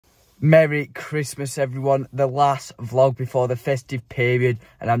Merry Christmas, everyone. The last vlog before the festive period,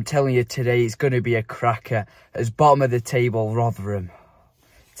 and I'm telling you today it's going to be a cracker. As bottom of the table, Rotherham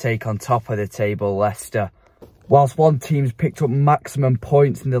take on top of the table, Leicester. Whilst one team's picked up maximum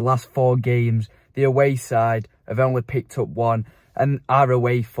points in the last 4 games, the away side have only picked up 1, and our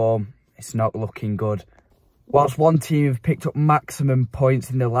away form, it's not looking good. Whilst one team have picked up maximum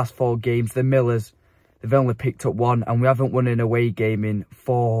points in the last 4 games, the Millers, they've only picked up 1, and we haven't won an away game in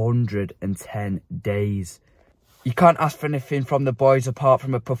 410 days. You can't ask for anything from the boys apart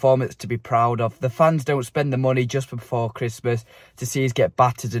from a performance to be proud of. The fans don't spend the money just before Christmas to see us get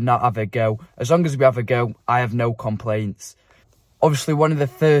battered and not have a go. As long as we have a go, I have no complaints. Obviously, one of the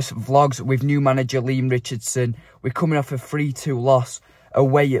first vlogs with new manager Liam Richardson. We're coming off a 3-2 loss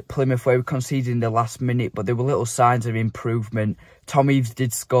away at Plymouth where we conceded in the last minute, but there were little signs of improvement. Tom Eaves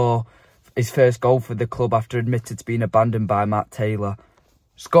did score his first goal for the club after admitted to being abandoned by Matt Taylor.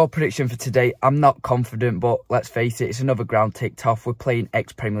 Score prediction for today, I'm not confident, but let's face it, it's another ground ticked off. We're playing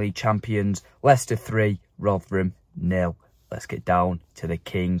ex-Premier League champions, Leicester 3, Rotherham 0. Let's get down to the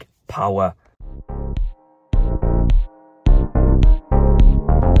King Power.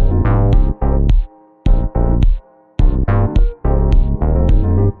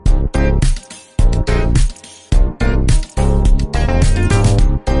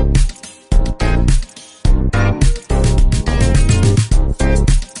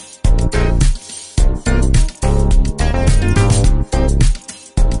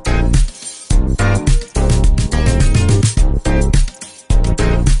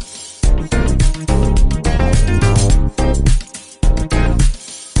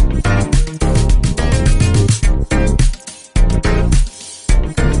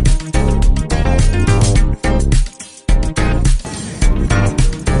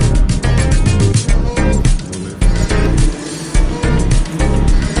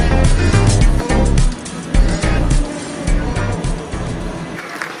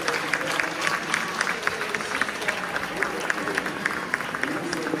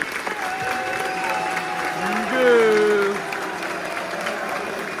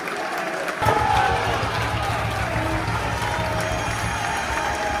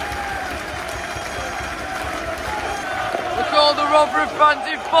 All the Rotherham fans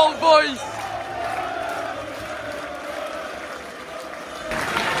in full voice.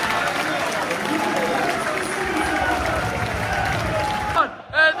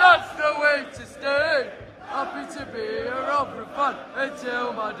 And that's the way to stay. Happy to be a Rotherham fan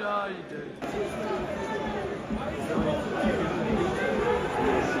until my dying day.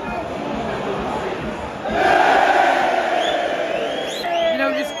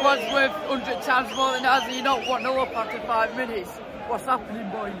 Your squad's worth 100 times more than ours and you don't want no up after 5 minutes. What's happening,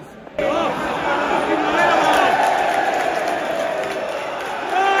 boys?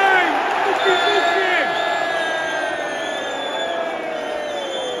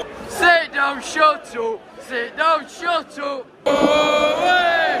 Sit down, shut up. Sit down, shut up.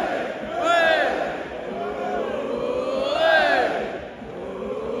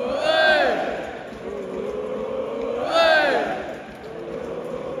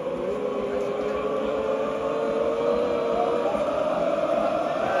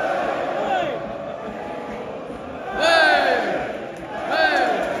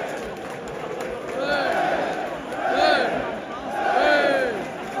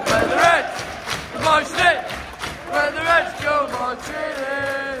 Where the Reds go marching.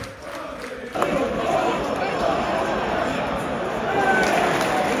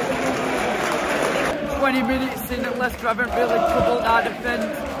 20 minutes in, and Leicester haven't really troubled our defence.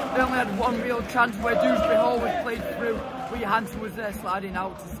 They only had 1 real chance where Dewsbury Hall was played through, but Johansson was there sliding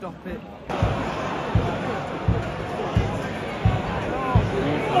out to stop it.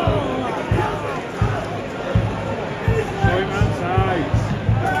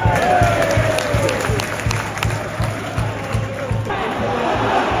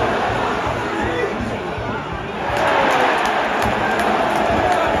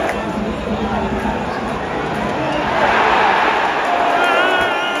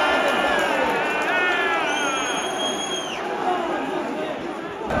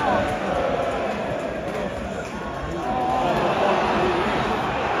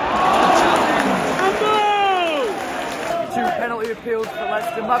 Appeals for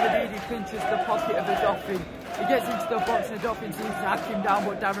Leicester. Mavididi pinches the pocket of the Dauphin. He gets into the box and the Dauphin seems to hack him down,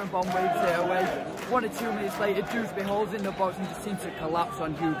 but Darren Bond waves it away. 1 or 2 minutes later, Dewsbury Hall's in the box and just seems to collapse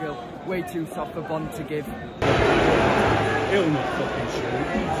on Hugill. Way too soft for Bond to give. He'll not fucking shoot.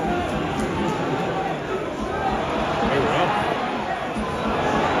 Oh well.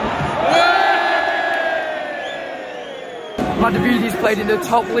 Davidi's played in the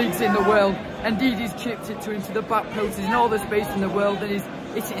top leagues in the world, and Didi's chipped it to into the back post. He's in all the space in the world, and he's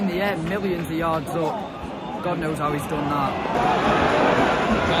hit it in the air millions of yards up. God knows how he's done that.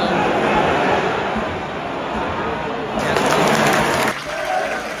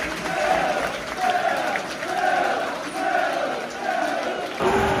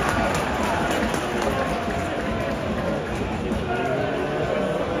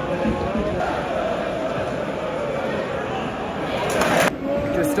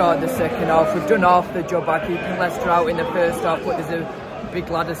 Start the second half. We've done half the job by keeping Leicester out in the first half, but there's a big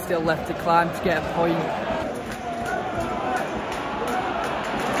ladder still left to climb to get a point.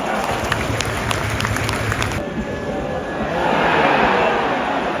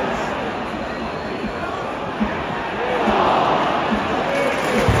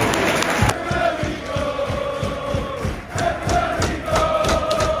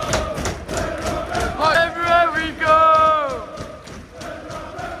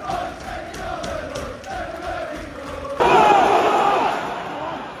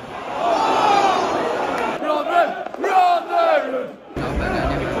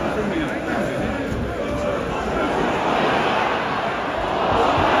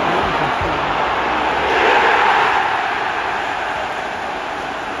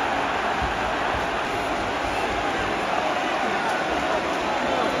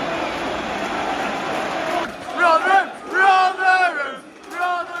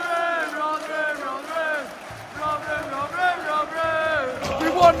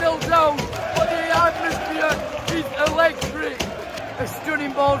 A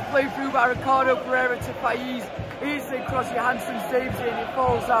stunning ball played through by Ricardo Pereira to Faiz. Easily across Johansson saves it and it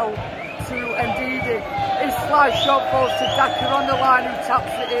falls out to Ndidi. His slice shot falls to Daka on the line who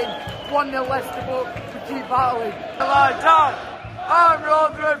taps it in. 1-0 Leicester, but we keep battling. Till I die, I'm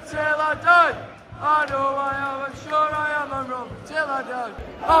Rotherham till I die. I know I am, I'm sure I am, I'm Rotherham till I die.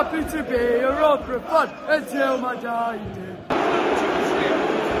 Happy to be a Rotherham fan until my dying day.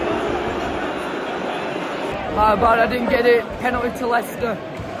 My bad, I didn't get it. Penalty to Leicester.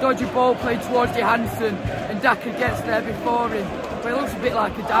 Dodgy ball played towards Johansson and Daka gets there before him. But it looks a bit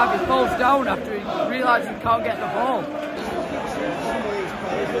like a dive. He falls down after he realises he can't get the ball.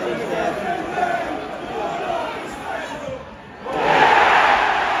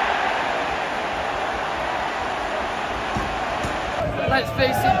 Let's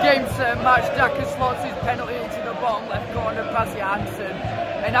face it, game set match. Daka slots his penalty into the bottom left corner past Johansson.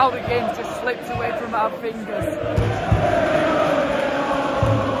 And now the game just slips away from our fingers.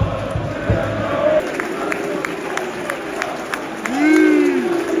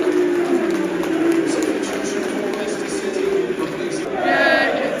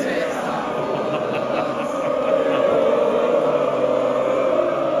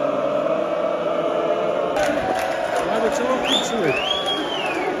 Why would you look into it?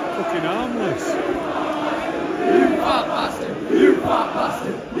 Fucking harmless. You fat bastard! You fat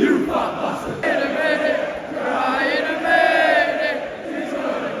bastard! You fat bastard! In a minute, cry in a minute, he's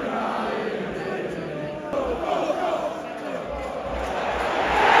gonna cry in a minute.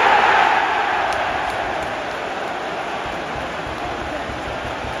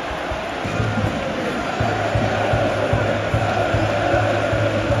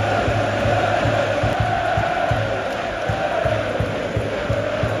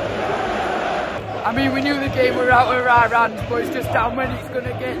 I mean, we knew the game were out of our hands, but it's just how many it's going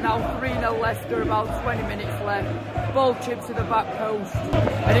to get now. 3-0 Leicester, about 20 minutes left. Ball chips to the back post,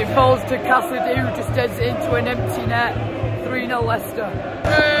 and it falls to Cassidy, who just heads it into an empty net. 3-0 Leicester.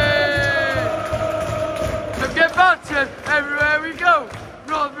 Hey! So get battered everywhere we go.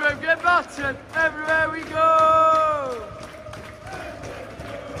 Rotherham get battered everywhere we go.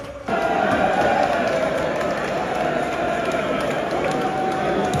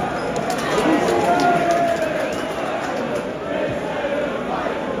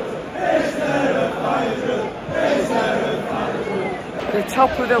 The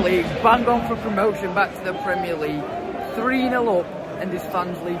top of the league, bang on for promotion back to the Premier League. 3-0 up, and there's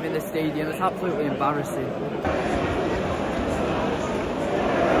fans leaving the stadium. It's absolutely embarrassing.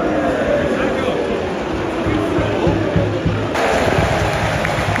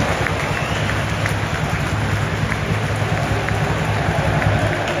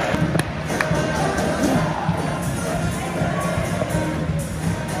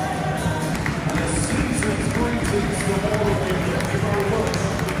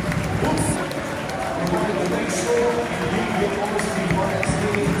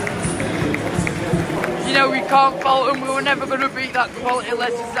 You know, we can't fault them. We were never going to beat that quality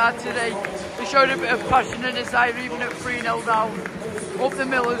Leicester side today. They showed a bit of passion and desire even at 3-0 down. Up the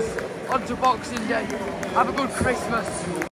Millers, on to Boxing Day. Have a good Christmas.